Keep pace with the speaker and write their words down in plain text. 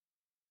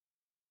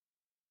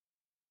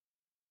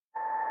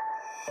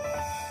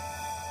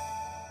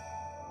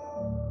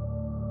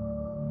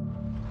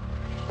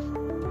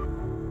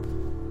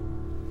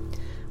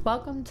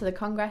Welcome to the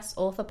Congress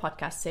Author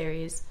Podcast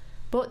Series,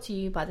 brought to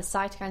you by the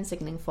Cytokine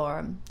Signaling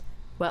Forum,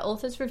 where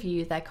authors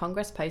review their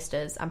Congress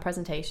posters and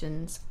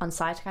presentations on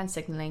cytokine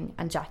signaling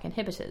and JAK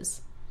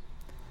inhibitors.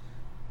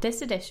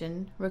 This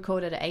edition,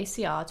 recorded at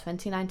ACR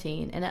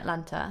 2019 in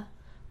Atlanta,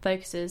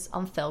 focuses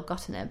on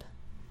filgotinib.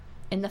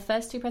 In the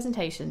first two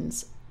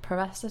presentations,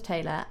 Professor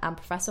Taylor and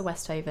Professor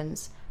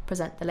Westhovens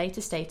present the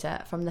latest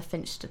data from the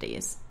FINCH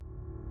studies.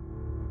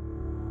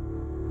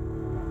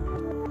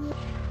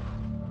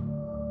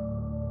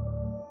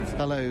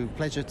 Hello,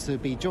 pleasure to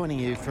be joining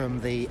you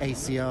from the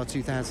ACR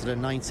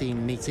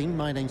 2019 meeting.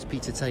 My name's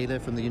Peter Taylor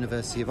from the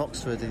University of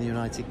Oxford in the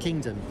United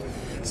Kingdom.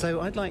 So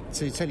I'd like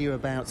to tell you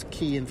about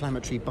key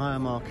inflammatory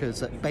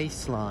biomarkers at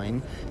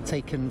baseline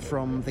taken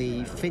from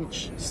the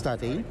FINCH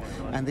study,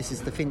 and this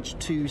is the FINCH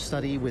 2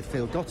 study with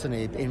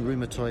filgotinib in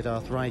rheumatoid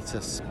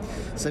arthritis.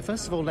 So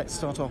first of all, let's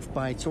start off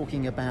by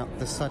talking about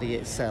the study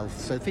itself.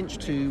 So FINCH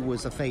 2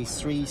 was a phase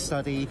 3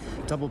 study,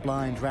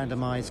 double-blind,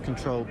 randomized,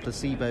 controlled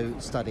placebo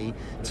study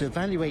to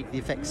evaluate the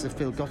effects of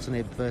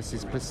filgotinib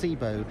versus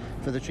placebo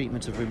for the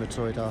treatment of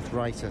rheumatoid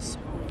arthritis.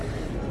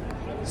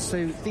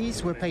 So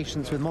these were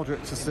patients with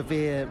moderate to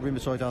severe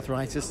rheumatoid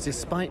arthritis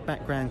despite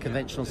background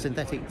conventional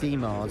synthetic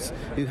DMARDs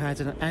who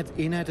had an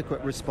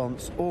inadequate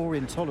response or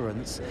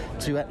intolerance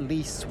to at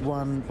least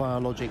one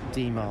biologic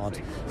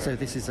DMARD. So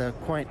this is a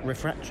quite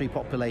refractory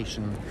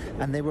population,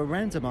 and they were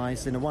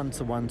randomized in a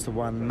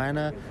 1-to-1-to-1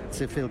 manner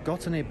to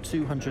filgotinib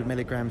 200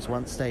 milligrams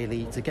once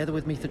daily together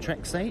with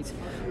methotrexate,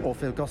 or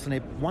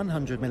filgotinib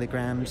 100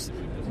 milligrams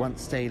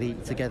once daily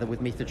together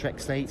with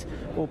methotrexate,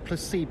 or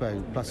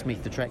placebo plus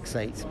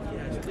methotrexate.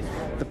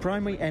 The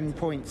primary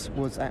endpoint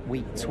was at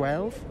week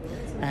 12,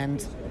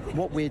 and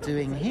what we're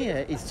doing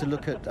here is to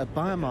look at a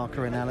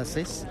biomarker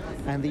analysis,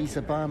 and these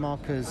are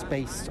biomarkers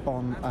based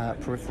on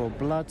peripheral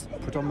blood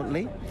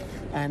predominantly,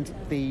 and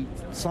the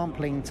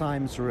sampling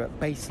times were at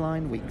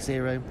baseline, week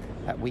 0,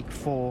 at week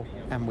 4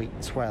 and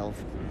week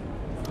 12.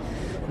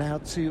 Now,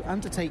 to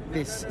undertake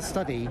this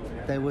study,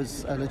 there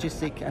was a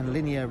logistic and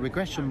linear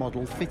regression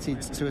model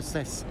fitted to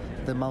assess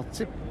the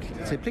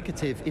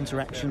multiplicative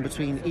interaction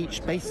between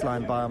each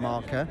baseline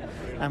biomarker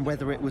and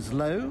whether it was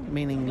low,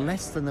 meaning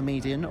less than the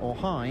median, or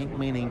high,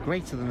 meaning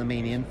greater than the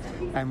median,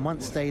 and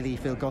once daily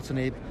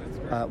filgotinib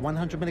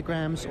 100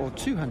 milligrams or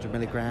 200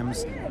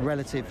 milligrams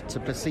relative to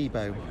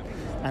placebo.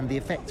 And the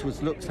effect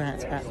was looked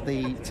at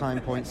the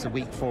time points of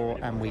week 4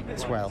 and week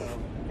 12.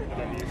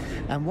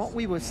 And what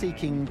we were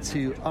seeking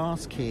to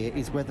ask here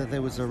is whether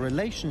there was a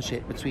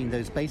relationship between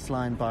those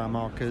baseline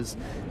biomarkers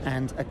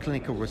and a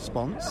clinical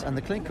response. And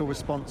the clinical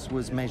response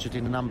was measured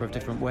in a number of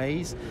different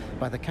ways: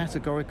 by the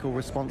categorical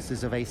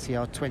responses of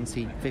ACR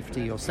 20,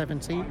 50 or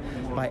 70,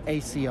 by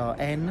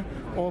ACRN,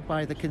 or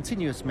by the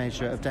continuous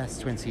measure of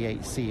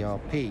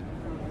DAS28-CRP.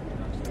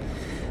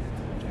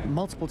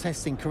 Multiple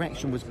testing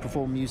correction was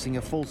performed using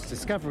a false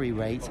discovery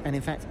rate, and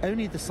in fact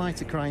only the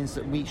cytokines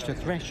that reached a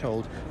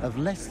threshold of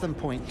less than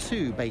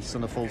 0.2 based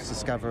on a false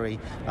discovery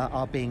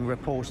are being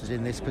reported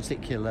in this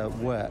particular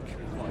work.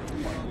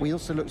 We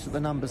also looked at the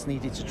numbers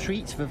needed to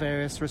treat for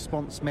various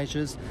response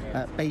measures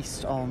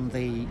based on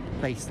the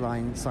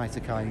baseline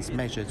cytokines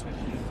measured.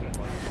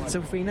 So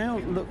if we now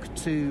look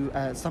to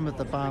some of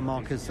the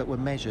biomarkers that were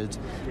measured,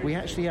 we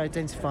actually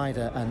identified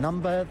a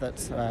number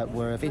that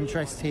were of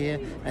interest here,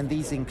 and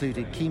these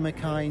included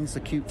chemokines,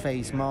 acute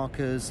phase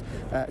markers,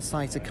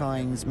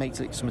 cytokines,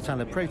 matrix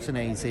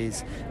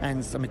metalloproteinases,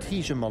 and some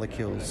adhesion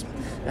molecules.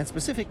 And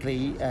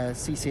specifically,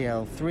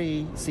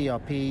 CCL3,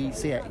 CRP,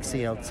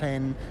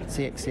 CXCL10,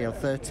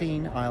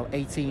 CXCL13,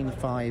 IL-18,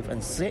 5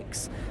 and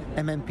 6,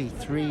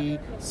 MMP3,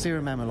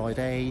 serum amyloid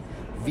A,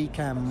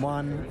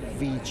 VCAM1,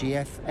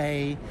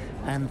 VGF-A,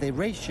 and the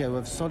ratio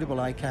of soluble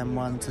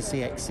ICAM1 to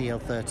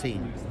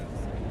CXCL13.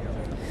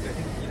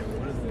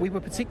 We were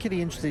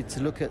particularly interested to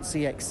look at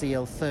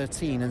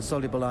CXCL13 and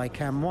soluble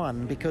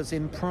ICAM1 because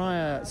in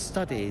prior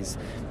studies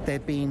there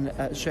had been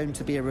shown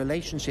to be a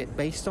relationship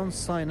based on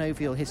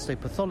synovial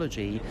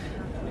histopathology,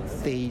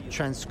 the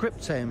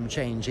transcriptome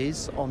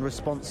changes on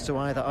response to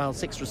either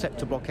IL-6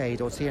 receptor blockade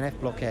or TNF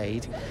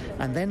blockade,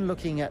 and then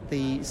looking at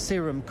the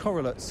serum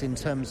correlates in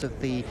terms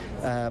of the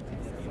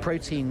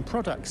protein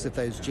products of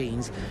those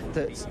genes,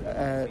 that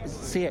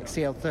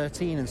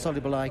CXCL13 and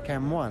soluble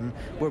ICAM1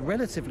 were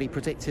relatively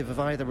predictive of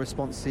either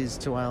responses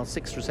to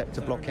IL-6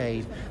 receptor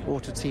blockade or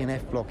to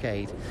TNF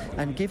blockade.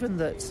 And given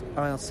that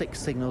IL-6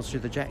 signals through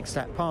the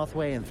JAK-STAT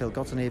pathway and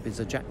filgotinib is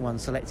a JAK1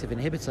 selective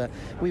inhibitor,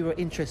 we were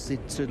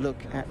interested to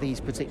look at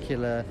these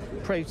particular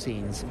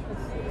proteins.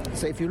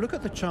 So if you look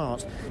at the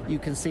chart, you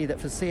can see that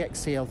for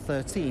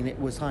CXCL13 it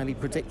was highly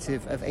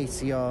predictive of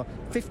ACR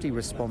 50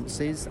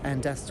 responses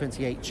and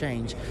DAS28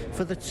 change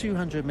for the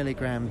 200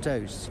 milligram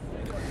dose.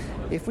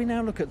 If we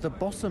now look at the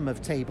bottom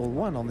of Table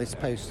 1 on this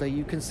poster,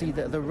 you can see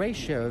that the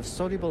ratio of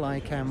soluble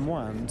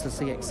ICAM1 to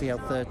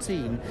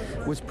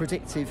CXCL13 was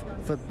predictive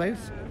for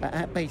both,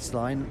 at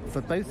baseline,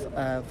 for both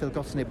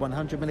filgotinib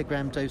 100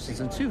 milligram doses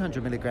and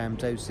 200 milligram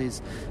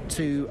doses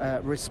to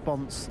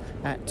response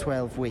at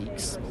 12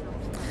 weeks.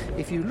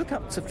 If you look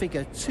up to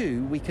Figure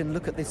 2, we can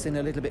look at this in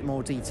a little bit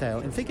more detail.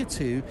 In Figure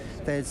 2,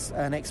 there's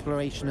an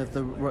exploration of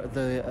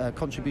the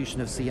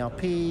contribution of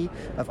CRP,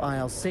 of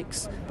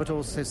IL-6, but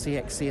also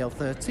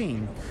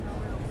CXCL13.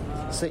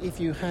 So if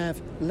you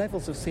have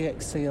levels of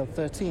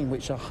CXCL13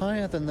 which are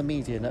higher than the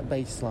median at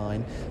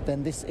baseline,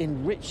 then this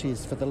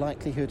enriches for the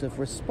likelihood of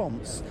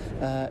response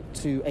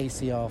to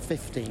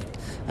ACR50.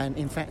 And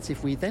in fact,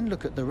 if we then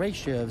look at the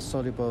ratio of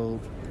soluble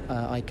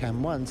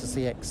ICAM1 to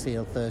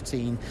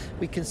CXCL13,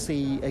 we can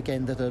see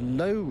again that a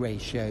low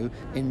ratio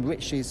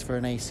enriches for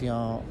an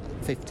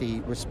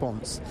ACR50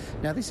 response.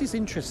 Now this is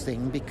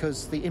interesting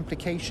because the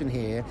implication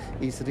here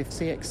is that if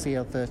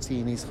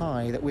CXCL13 is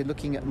high, that we're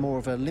looking at more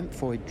of a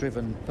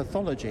lymphoid-driven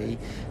pathology,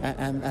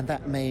 and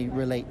that may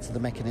relate to the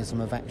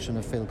mechanism of action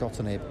of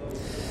filgotinib.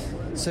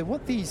 So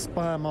what these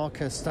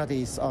biomarker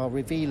studies are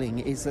revealing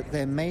is that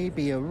there may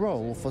be a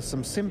role for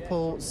some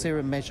simple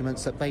serum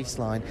measurements at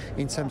baseline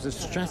in terms of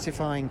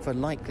stratifying for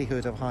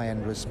likelihood of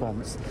high-end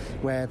response,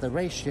 where the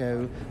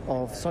ratio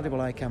of soluble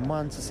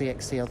ICAM1 to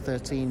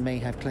CXCL13 may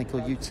have clinical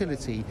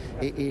utility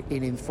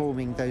in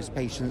informing those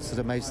patients that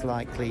are most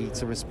likely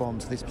to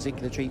respond to this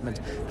particular treatment,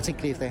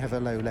 particularly if they have a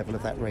low level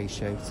of that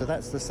ratio. So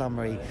that's the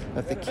summary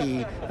of the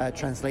key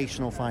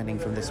translational finding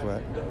from this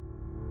work.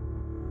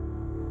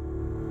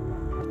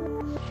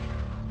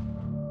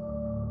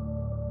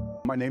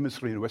 My name is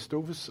René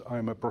Westovens.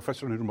 I'm a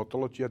professor in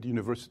rheumatology at the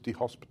University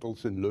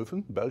Hospitals in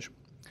Leuven, Belgium.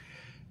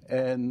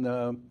 And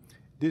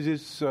this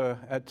is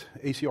at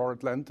ACR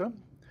Atlanta.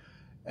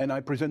 And I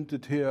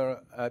presented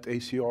here at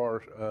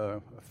ACR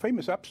a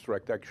famous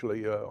abstract,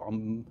 actually,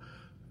 on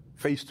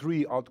phase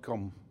 3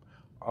 outcome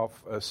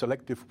of a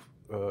selective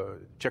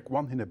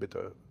CHEK1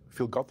 inhibitor,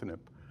 filgotinib.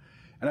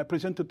 And I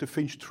presented the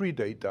FINCH 3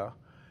 data.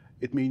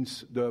 It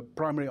means the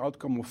primary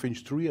outcome of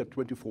FINCH 3 at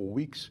 24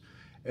 weeks.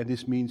 And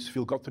this means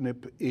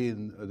filgotinib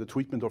in the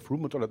treatment of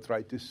rheumatoid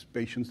arthritis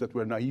patients that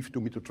were naive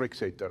to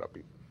methotrexate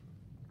therapy.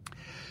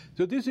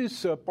 So this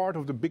is part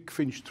of the big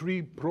FINCH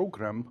 3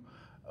 program.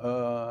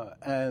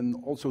 And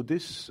also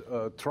this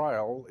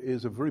trial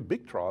is a very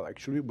big trial,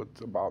 actually, with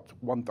about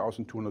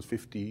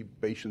 1,250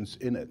 patients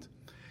in it.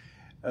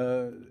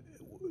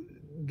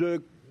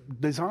 The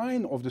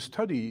design of the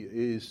study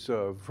is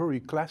very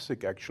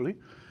classic, actually.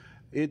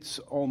 It's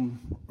on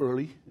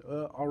early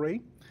RA.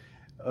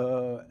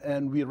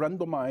 And we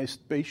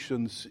randomized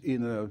patients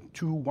in a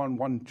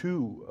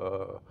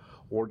 2-1-1-2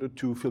 order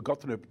to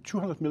filgotinib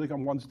 200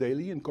 milligram once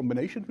daily in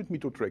combination with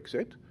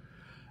methotrexate.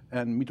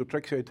 And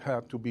methotrexate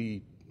had to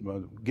be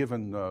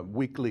given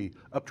weekly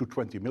up to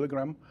 20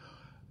 milligram.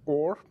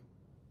 Or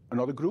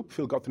another group,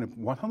 filgotinib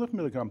 100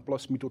 milligram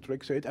plus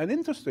methotrexate. And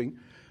interesting,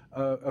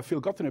 a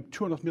filgotinib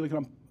 200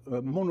 milligram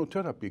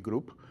monotherapy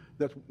group.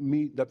 That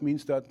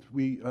means that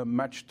we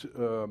matched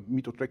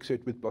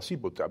methotrexate with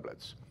placebo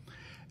tablets.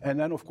 And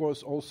then, of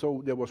course,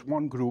 also there was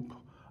one group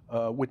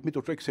with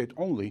methotrexate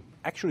only,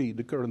 actually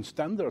the current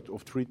standard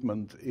of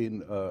treatment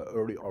in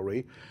early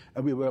RA,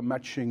 and we were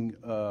matching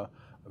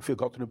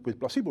filgotinib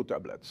with placebo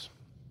tablets.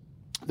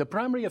 The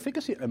primary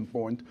efficacy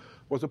endpoint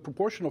was the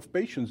proportion of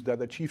patients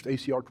that achieved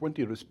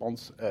ACR20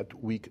 response at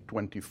week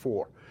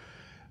 24.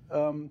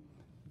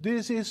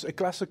 This is a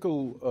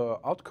classical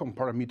outcome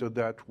parameter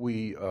that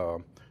we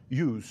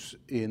use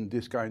in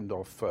this kind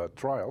of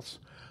trials.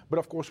 But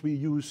of course, we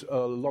use a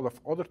lot of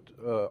other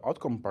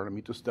outcome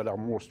parameters that are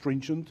more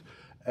stringent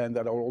and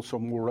that are also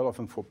more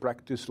relevant for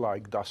practice,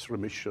 like DAS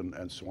remission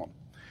and so on.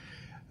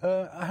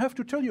 I have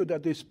to tell you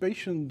that these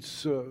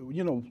patients,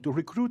 to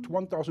recruit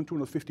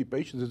 1,250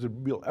 patients is a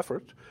real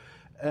effort.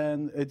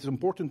 And it's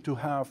important to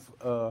have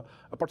a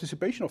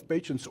participation of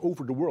patients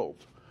over the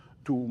world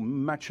to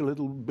match a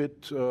little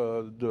bit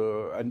or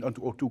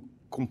to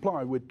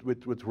comply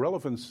with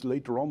relevance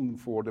later on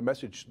for the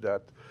message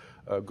that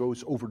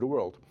goes over the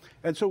world.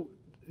 And so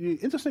the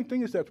interesting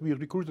thing is that we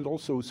recruited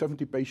also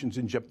 70 patients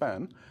in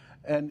Japan,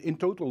 and in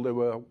total there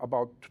were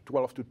about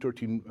 12 to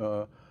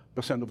 13%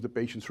 of the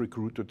patients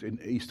recruited in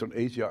Eastern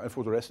Asia, and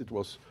for the rest it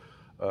was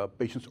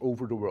patients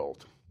over the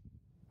world.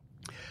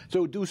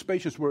 So those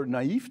patients were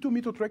naive to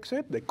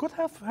methotrexate. They could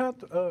have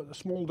had a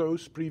small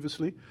dose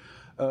previously.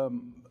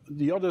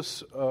 The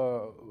others,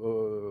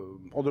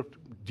 other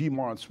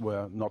DMARDs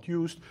were not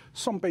used.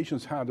 Some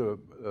patients had a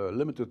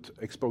limited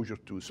exposure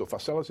to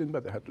sulfasalazine,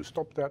 but they had to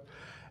stop that.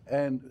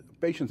 And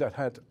patients that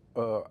had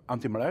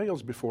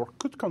antimalarials before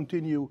could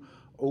continue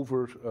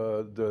over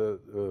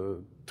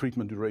the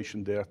treatment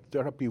duration, their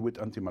therapy with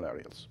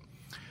antimalarials.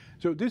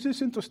 So this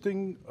is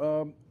interesting,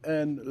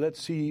 and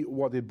let's see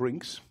what it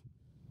brings.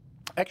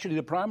 Actually,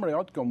 the primary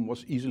outcome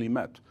was easily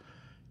met.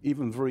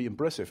 Even very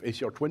impressive.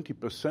 ACR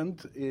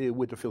 20%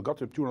 with the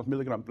filgotinib 200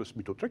 milligram plus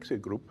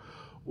methotrexate group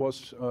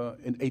was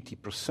in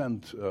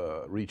 80%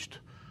 reached.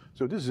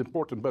 So this is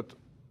important, but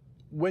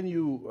when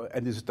you,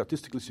 and there's a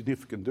statistically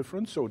significant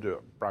difference, so the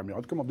primary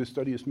outcome of this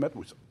study is met,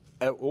 with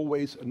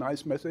always a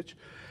nice message.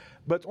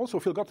 But also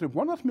filgotinib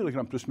 100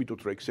 milligram plus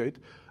methotrexate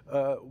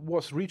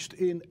was reached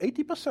in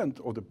 80%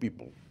 of the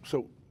people.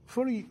 So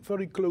very,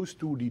 very close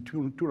to the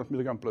 200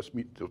 milligram plus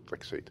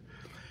methotrexate.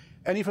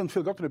 And even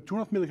filgotinib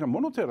 200 milligram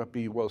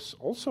monotherapy was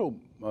also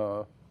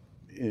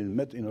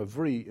met in a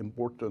very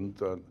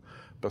important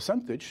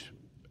percentage,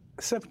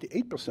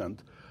 78%.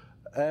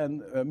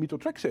 And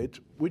methotrexate,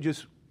 which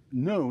is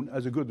known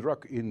as a good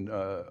drug in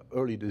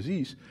early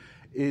disease,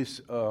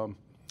 is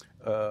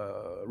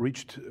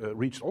reached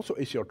also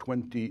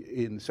ACR20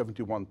 in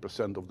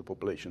 71% of the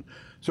population.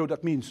 So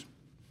that means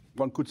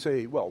one could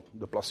say, well,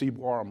 the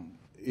placebo arm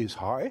is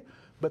high,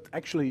 but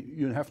actually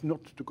you have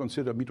not to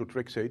consider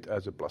methotrexate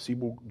as a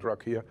placebo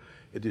drug here.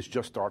 It is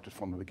just started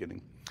from the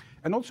beginning.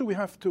 And also we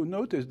have to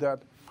notice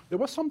that there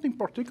was something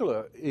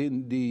particular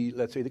in the,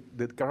 let's say,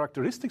 the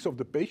characteristics of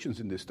the patients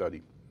in this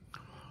study.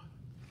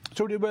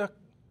 So they were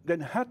then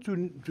had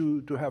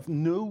to have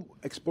no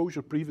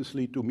exposure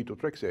previously to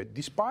methotrexate.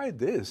 Despite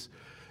this,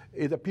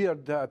 it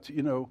appeared that,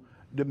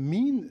 the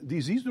mean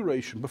disease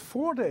duration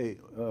before they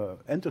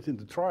entered in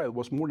the trial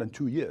was more than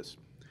 2 years.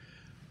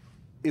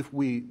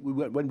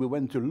 When we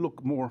went to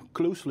look more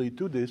closely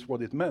to this,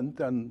 what it meant,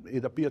 then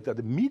it appeared that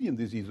the median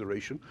disease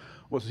duration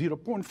was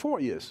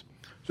 0.4 years.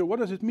 So what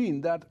does it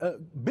mean? That a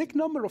big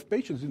number of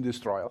patients in this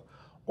trial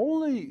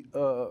only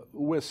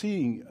were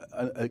seeing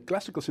a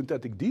classical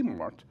synthetic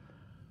DMARD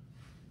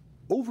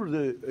over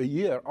a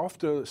year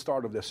after the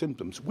start of their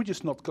symptoms, which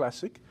is not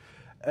classic.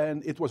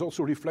 And it was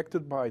also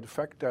reflected by the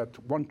fact that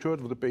 1/3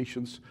 of the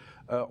patients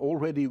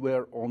already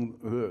were on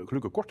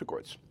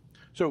glucocorticoids.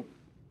 So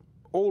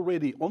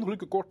already on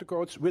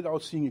glucocorticoids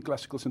without seeing a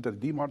classical synthetic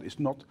DMARD is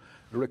not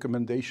the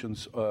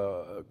recommendations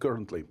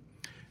currently.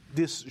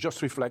 This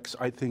just reflects,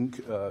 I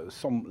think,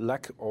 some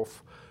lack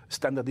of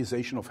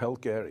standardization of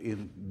healthcare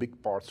in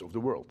big parts of the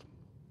world.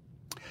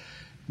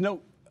 Now,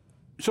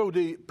 so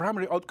the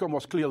primary outcome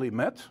was clearly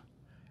met.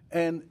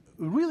 And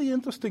really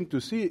interesting to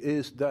see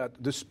is that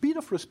the speed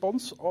of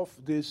response of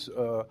this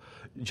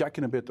JAK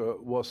inhibitor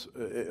was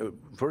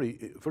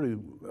very, very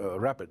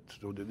rapid.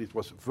 So that it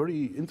was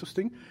very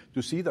interesting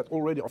to see that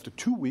already after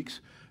 2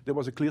 weeks, there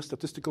was a clear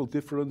statistical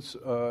difference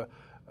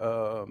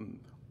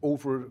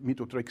over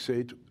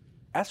methotrexate,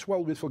 as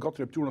well with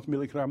filgotinib 200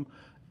 milligram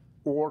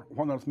or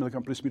 100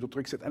 milligram plus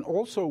methotrexate, and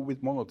also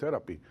with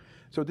monotherapy.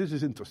 So this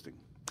is interesting.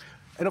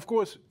 And of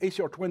course,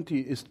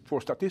 ACR20 is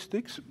for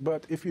statistics,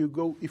 but if we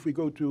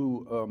go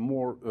to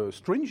more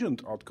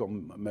stringent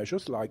outcome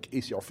measures like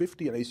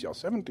ACR50 and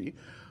ACR70,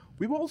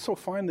 we were also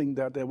finding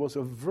that there was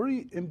a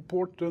very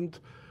important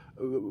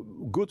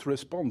good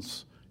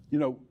response.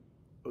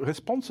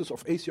 Responses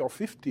of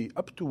ACR50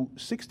 up to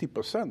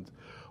 60%,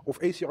 of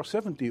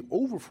ACR70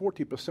 over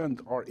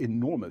 40% are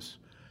enormous.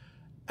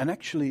 And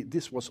actually,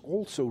 this was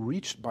also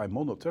reached by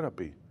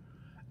monotherapy.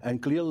 And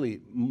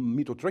clearly,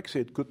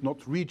 methotrexate could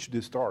not reach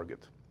this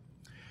target.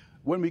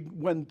 When we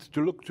went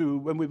to look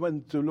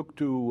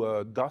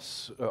to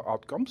DAS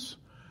outcomes,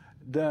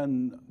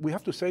 then we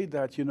have to say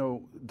that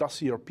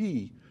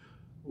DAS-CRP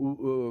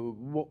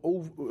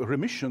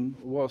remission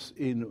was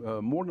in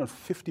more than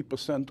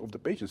 50% of the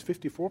patients,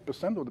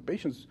 54% of the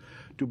patients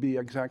to be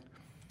exact,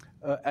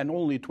 and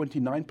only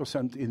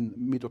 29% in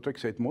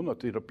methotrexate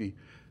monotherapy.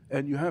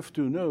 And you have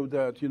to know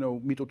that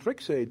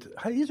methotrexate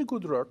is a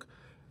good drug,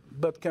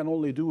 but can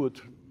only do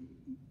it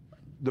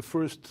the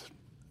first,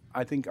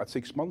 I think, at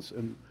 6 months.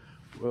 And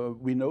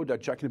we know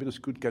that JAK inhibitors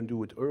can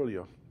do it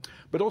earlier.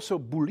 But also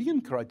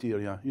Boolean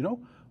criteria,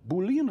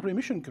 Boolean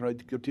remission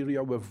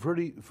criteria were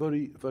very,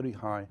 very, very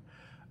high.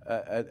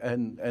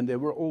 And they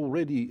were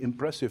already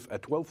impressive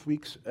at 12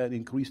 weeks and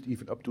increased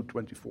even up to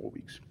 24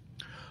 weeks.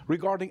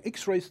 Regarding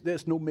X-rays,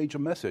 there's no major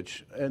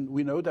message. And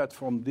we know that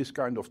from this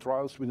kind of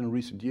trials within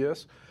recent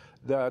years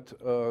that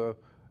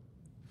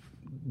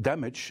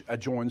damage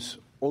at joints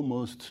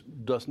almost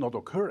does not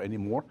occur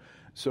anymore.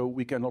 So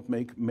we cannot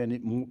make many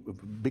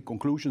big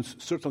conclusions,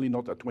 certainly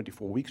not at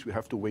 24 weeks. We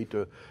have to wait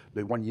the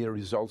 1 year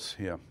results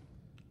here.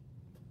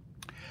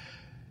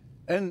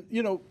 And,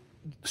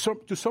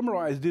 to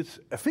summarize, these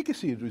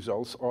efficacy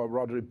results are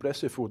rather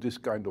impressive for this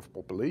kind of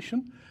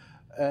population.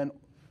 And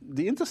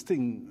the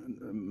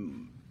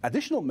interesting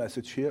additional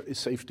message here is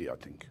safety, I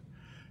think.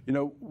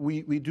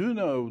 We do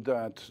know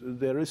that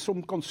there is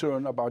some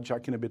concern about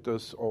JAK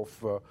inhibitors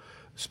of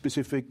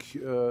specific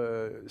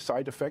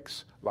side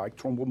effects like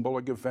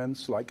thromboembolic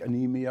events, like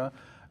anemia,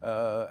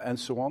 and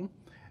so on.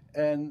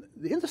 And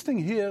the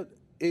interesting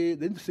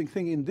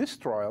thing in this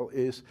trial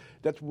is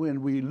that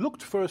when we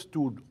looked first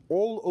to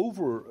all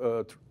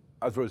over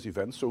adverse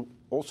events, so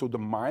also the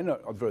minor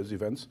adverse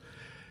events,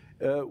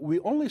 we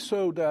only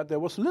saw that there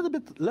was a little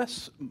bit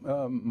less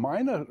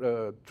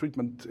minor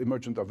treatment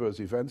emergent adverse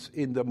events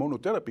in the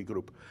monotherapy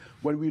group.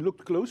 When we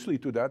looked closely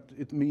to that,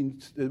 it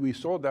means that we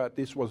saw that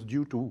this was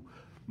due to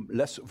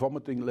less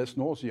vomiting, less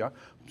nausea.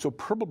 So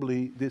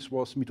probably this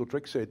was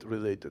methotrexate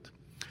related.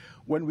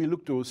 When we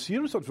looked to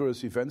serious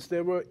adverse events,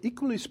 they were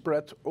equally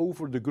spread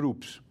over the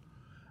groups.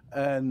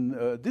 And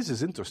this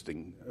is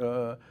interesting.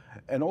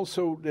 And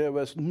also, there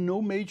was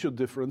no major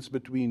difference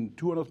between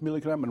 200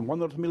 milligram and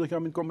 100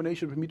 milligram in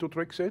combination with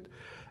methotrexate,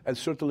 and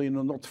certainly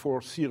not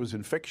for serious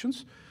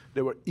infections.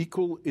 They were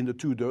equal in the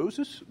two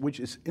doses, which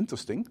is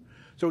interesting.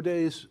 So there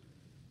is,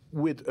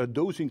 with a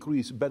dose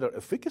increase, better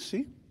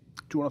efficacy.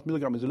 200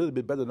 milligram is a little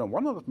bit better than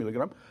 100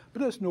 milligram,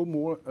 but there's no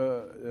more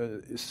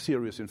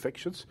serious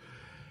infections.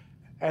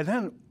 And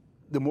then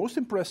the most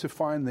impressive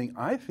finding,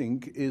 I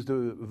think, is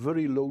the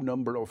very low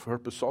number of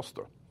herpes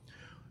zoster.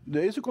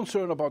 There is a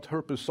concern about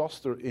herpes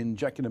zoster in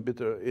JAK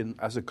inhibitor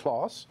as a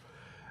class.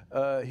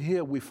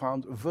 Here we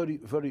found very,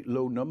 very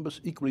low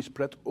numbers, equally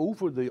spread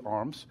over the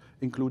arms,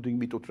 including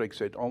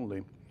methotrexate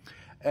only.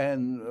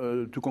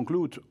 And to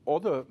conclude,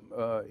 other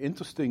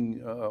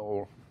interesting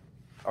or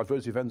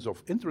adverse events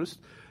of interest,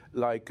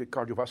 like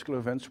cardiovascular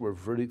events, were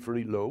very,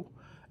 very low.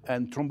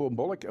 And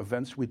thromboembolic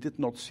events we did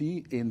not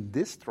see in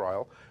this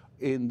trial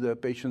in the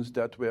patients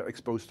that were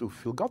exposed to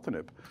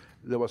filgotinib.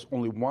 There was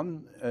only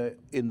one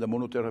in the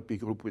monotherapy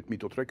group with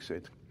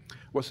methotrexate.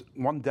 Was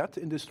one death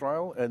in this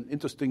trial, and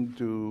interesting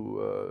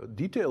to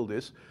detail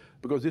this,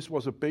 because this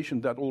was a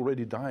patient that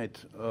already died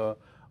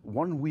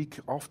 1 week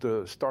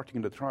after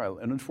starting the trial,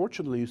 and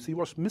unfortunately she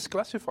was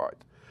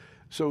misclassified.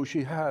 So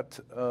she had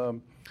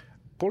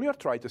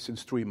polyarthritis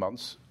since 3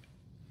 months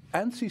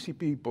and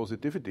CCP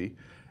positivity,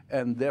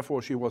 and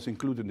therefore she was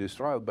included in this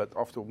trial, but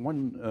after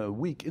 1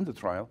 week in the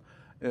trial,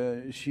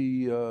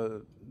 she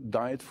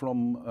died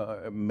from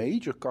a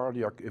major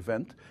cardiac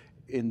event.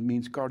 It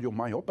means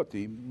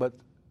cardiomyopathy. But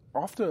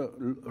after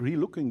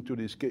relooking to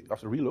this case,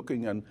 after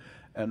relooking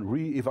and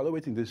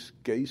re-evaluating this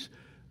case,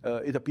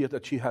 it appeared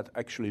that she had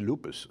actually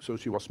lupus. So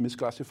she was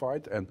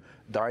misclassified and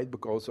died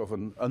because of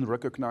an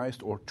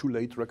unrecognized or too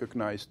late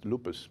recognized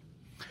lupus.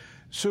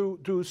 So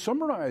to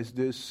summarize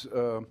this,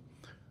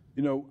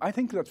 I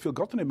think that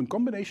filgotinib in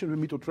combination with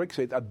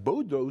methotrexate at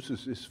both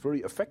doses is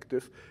very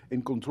effective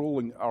in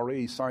controlling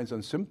RA signs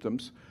and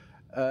symptoms.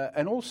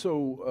 And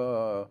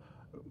also,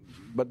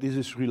 but this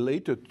is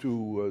related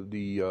to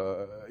the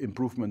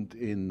improvement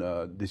in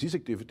disease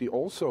activity,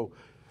 also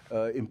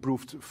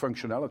improved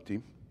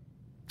functionality.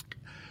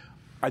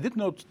 I did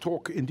not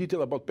talk in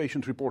detail about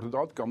patient-reported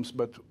outcomes,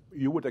 but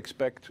you would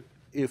expect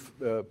if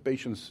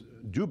patients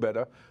do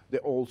better, they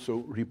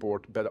also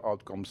report better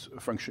outcomes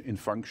in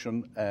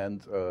function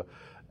and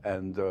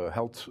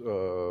health.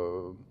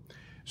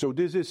 So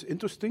this is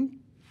interesting,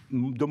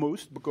 the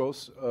most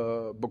because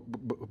of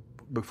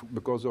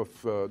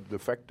the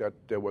fact that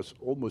there was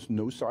almost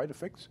no side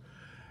effects.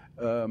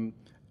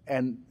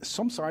 And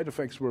some side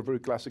effects were very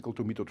classical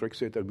to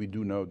methotrexate, and we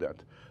do know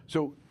that.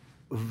 So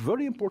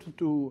very important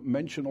to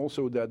mention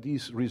also that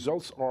these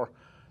results are,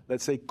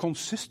 let's say,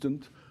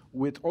 consistent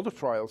with other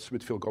trials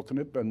with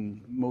filgotinib,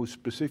 and most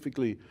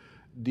specifically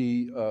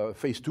the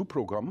phase 2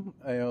 program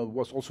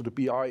was also the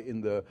PI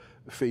in the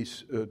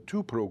phase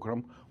 2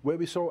 program, where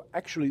we saw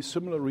actually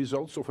similar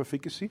results of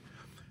efficacy.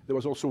 There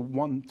was also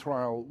one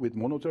trial with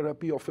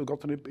monotherapy of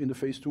filgotinib in the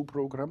phase 2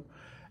 program,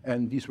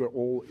 and these were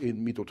all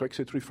in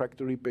methotrexate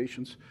refractory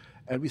patients.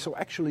 And we saw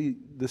actually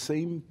the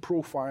same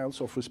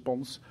profiles of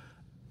response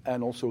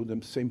and also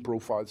the same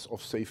profiles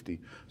of safety.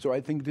 So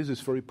I think this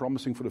is very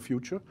promising for the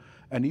future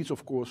and needs,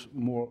 of course,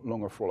 more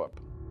longer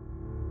follow-up.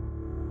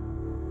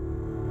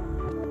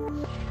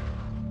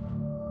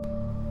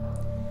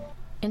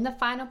 In the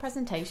final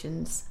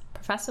presentations,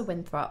 Professor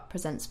Winthrop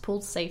presents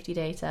pooled safety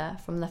data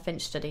from the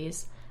Finch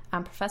studies,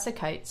 and Professor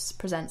Coates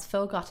presents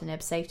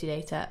filgotinib safety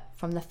data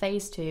from the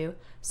Phase 2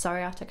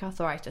 psoriatic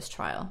arthritis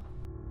trial.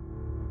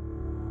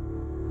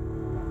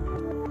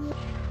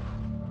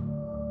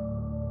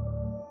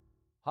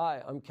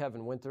 Hi, I'm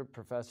Kevin Winthrop,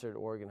 professor at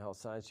Oregon Health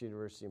Science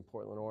University in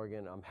Portland,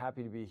 Oregon. I'm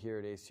happy to be here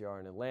at ACR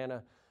in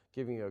Atlanta,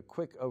 giving you a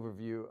quick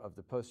overview of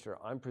the poster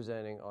I'm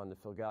presenting on the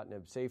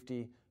filgotinib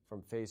safety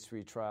from phase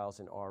 3 trials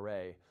in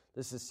RA.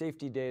 This is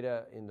safety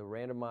data in the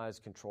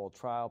randomized controlled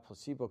trial,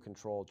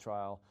 placebo-controlled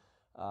trial,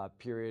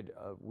 period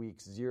of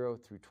weeks 0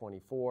 through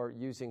 24,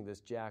 using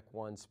this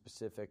JAK1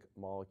 specific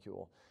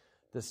molecule.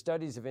 The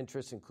studies of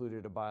interest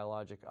included a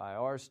biologic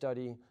IR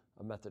study,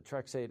 a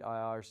methotrexate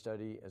IR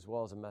study, as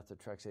well as a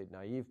methotrexate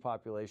naive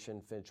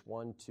population, Finch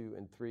 1, 2,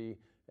 and 3.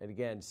 And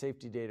again,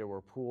 safety data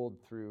were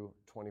pooled through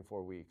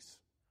 24 weeks.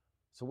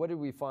 So what did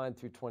we find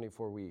through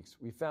 24 weeks?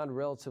 We found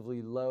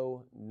relatively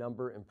low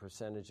number and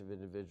percentage of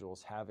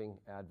individuals having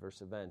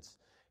adverse events.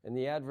 And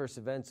the adverse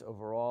events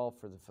overall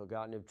for the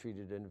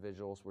filgotinib-treated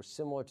individuals were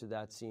similar to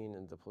that seen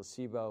in the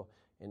placebo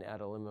and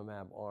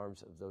adalimumab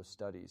arms of those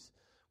studies.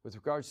 With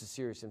regards to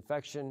serious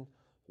infection,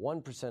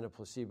 1% of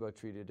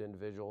placebo-treated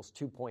individuals,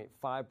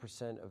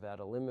 2.5% of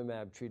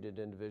adalimumab-treated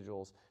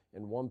individuals,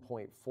 and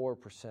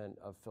 1.4%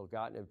 of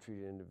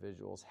filgotinib-treated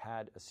individuals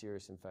had a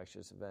serious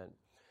infectious event.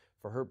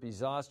 For herpes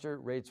zoster,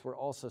 rates were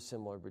also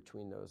similar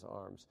between those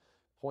arms.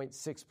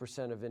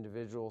 0.6% of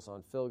individuals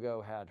on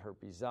filgo had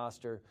herpes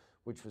zoster,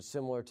 which was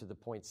similar to the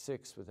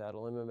 0.6% with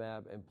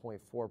adalimumab and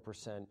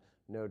 0.4%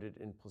 noted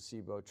in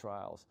placebo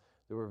trials.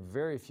 There were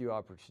very few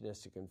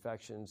opportunistic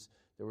infections.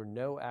 There were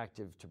no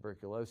active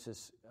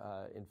tuberculosis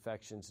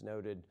infections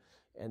noted.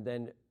 And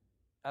then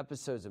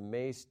episodes of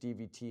MACE,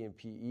 DVT, and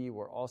PE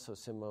were also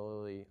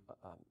similarly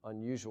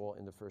unusual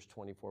in the first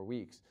 24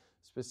 weeks.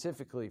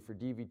 Specifically for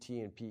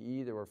DVT and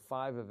PE, there were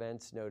 5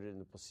 events noted in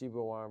the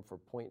placebo arm for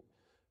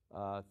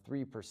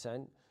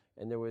 0.3%,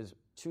 and there was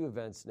 2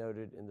 events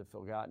noted in the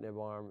filgotinib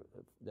arm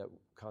that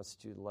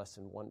constituted less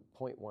than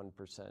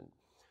 1.1%.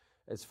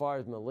 As far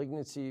as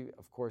malignancy,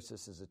 of course,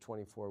 this is a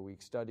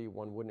 24-week study.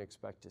 One wouldn't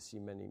expect to see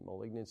many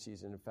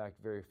malignancies, and in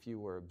fact, very few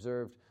were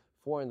observed,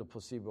 4 in the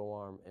placebo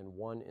arm and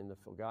 1 in the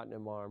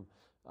filgotinib arm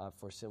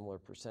for similar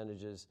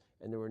percentages,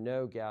 and there were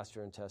no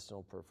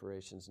gastrointestinal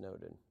perforations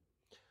noted.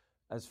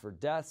 As for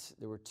deaths,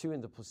 there were 2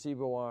 in the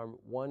placebo arm,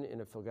 1 in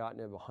a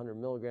filgotinib 100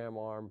 milligram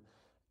arm,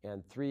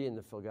 and 3 in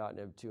the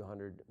filgotinib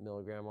 200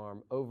 milligram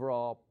arm.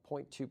 Overall,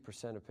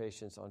 0.2% of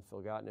patients on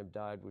filgotinib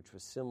died, which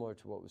was similar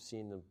to what was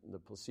seen in the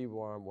placebo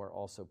arm, where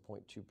also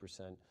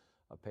 0.2%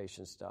 of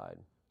patients died.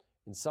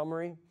 In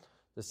summary,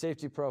 the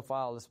safety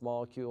profile of this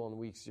molecule in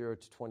weeks 0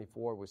 to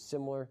 24 was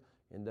similar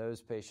in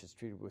those patients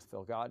treated with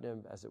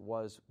filgotinib as it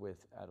was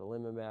with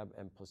adalimumab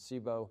and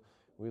placebo.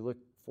 We look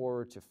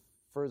forward to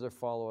further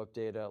follow-up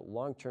data,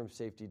 long-term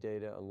safety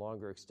data, and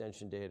longer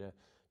extension data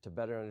to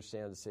better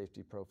understand the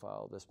safety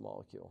profile of this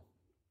molecule.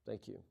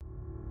 Thank you.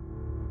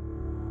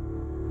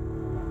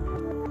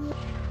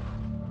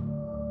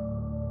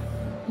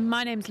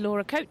 My name's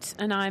Laura Coates,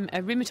 and I'm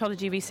a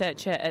rheumatology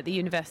researcher at the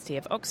University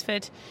of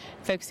Oxford,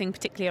 focusing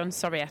particularly on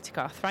psoriatic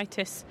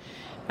arthritis.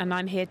 And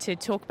I'm here to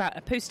talk about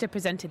a poster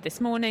presented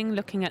this morning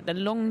looking at the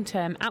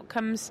long-term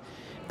outcomes,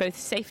 both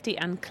safety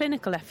and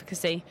clinical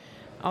efficacy,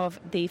 of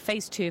the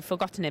phase 2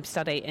 filgotinib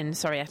study in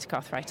psoriatic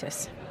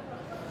arthritis.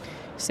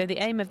 So the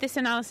aim of this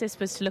analysis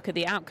was to look at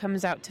the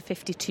outcomes out to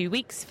 52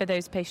 weeks for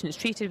those patients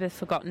treated with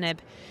filgotinib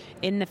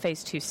in the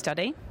phase 2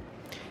 study,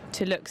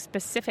 to look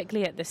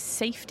specifically at the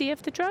safety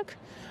of the drug,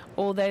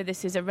 although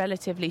this is a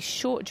relatively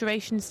short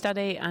duration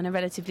study and a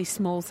relatively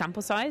small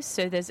sample size,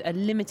 so there's a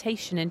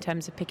limitation in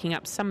terms of picking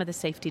up some of the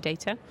safety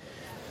data,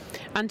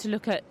 and to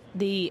look at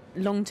the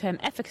long-term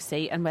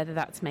efficacy and whether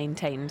that's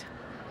maintained.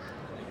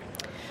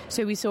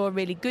 So we saw a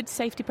really good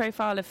safety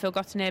profile of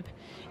filgotinib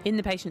in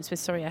the patients with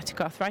psoriatic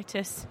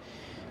arthritis.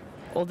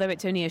 Although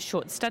it's only a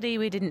short study,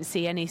 we didn't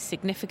see any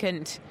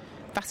significant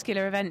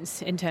vascular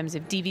events in terms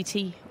of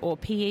DVT or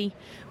PE,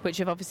 which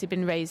have obviously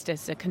been raised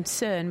as a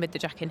concern with the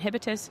JAK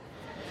inhibitors,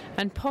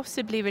 and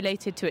possibly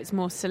related to its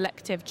more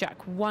selective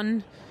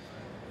JAK1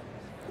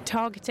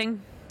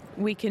 targeting.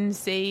 We can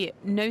see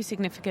no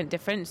significant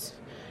difference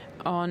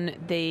on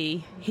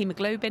the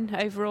hemoglobin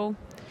overall,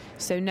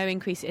 so no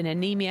increase in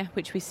anemia,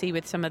 which we see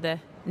with some of the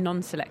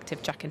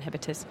non-selective JAK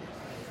inhibitors,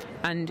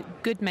 and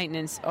good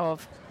maintenance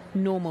of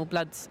normal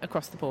bloods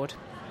across the board.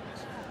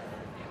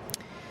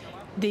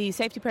 The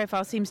safety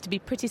profile seems to be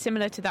pretty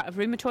similar to that of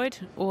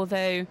rheumatoid,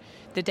 although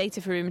the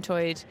data for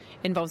rheumatoid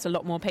involves a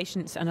lot more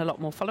patients and a lot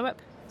more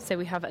follow-up, so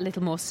we have a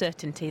little more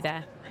certainty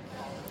there.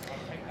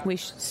 We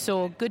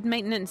saw good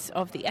maintenance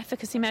of the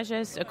efficacy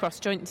measures across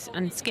joints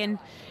and skin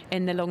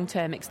in the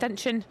long-term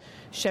extension,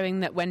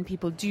 showing that when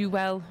people do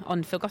well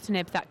on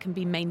filgotinib, that can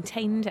be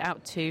maintained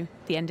out to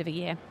the end of a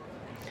year.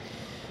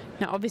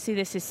 Now, obviously,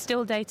 this is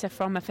still data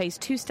from a phase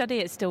 2 study.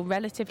 It's still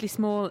relatively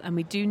small, and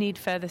we do need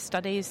further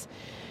studies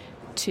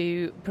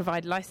to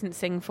provide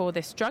licensing for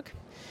this drug.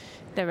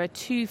 There are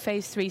 2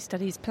 phase 3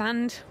 studies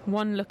planned,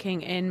 one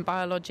looking in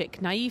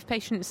biologic-naive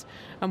patients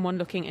and one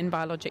looking in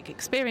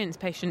biologic-experienced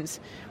patients,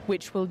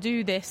 which will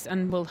do this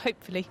and will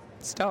hopefully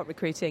start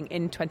recruiting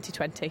in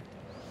 2020.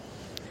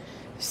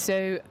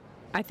 So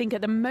I think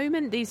at the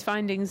moment these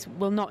findings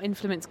will not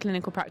influence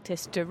clinical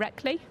practice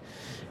directly,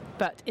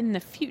 but in the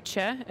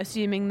future,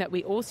 assuming that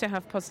we also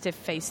have positive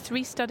phase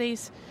 3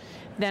 studies,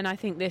 then I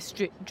think this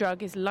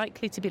drug is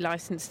likely to be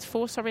licensed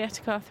for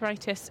psoriatic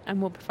arthritis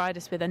and will provide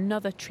us with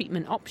another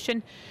treatment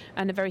option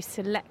and a very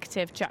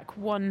selective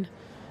JAK1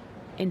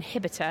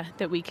 inhibitor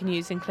that we can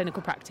use in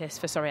clinical practice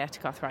for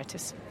psoriatic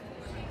arthritis.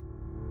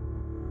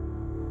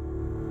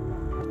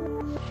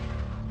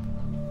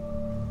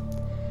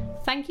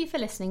 Thank you for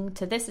listening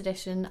to this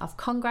edition of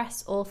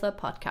Congress Author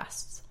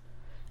Podcasts.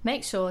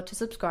 Make sure to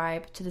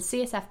subscribe to the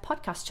CSF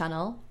podcast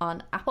channel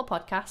on Apple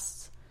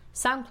Podcasts,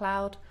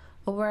 SoundCloud,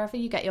 or wherever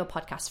you get your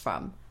podcasts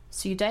from,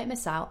 so you don't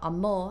miss out on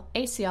more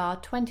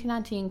ACR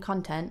 2019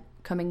 content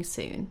coming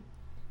soon.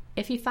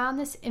 If you found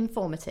this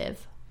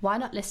informative, why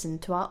not listen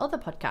to our other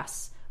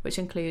podcasts, which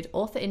include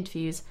author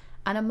interviews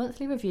and a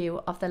monthly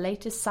review of the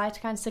latest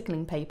cytokine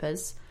signalling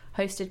papers,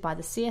 hosted by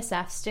the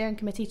CSF Steering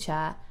Committee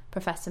Chair,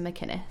 Professor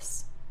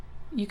McInnes.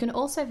 You can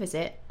also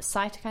visit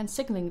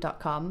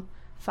cytokinesignaling.com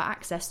for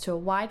access to a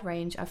wide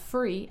range of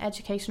free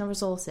educational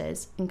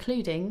resources,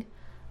 including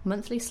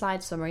monthly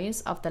slide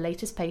summaries of the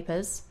latest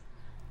papers,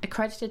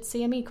 accredited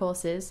CME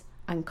courses,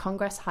 and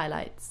Congress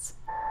highlights.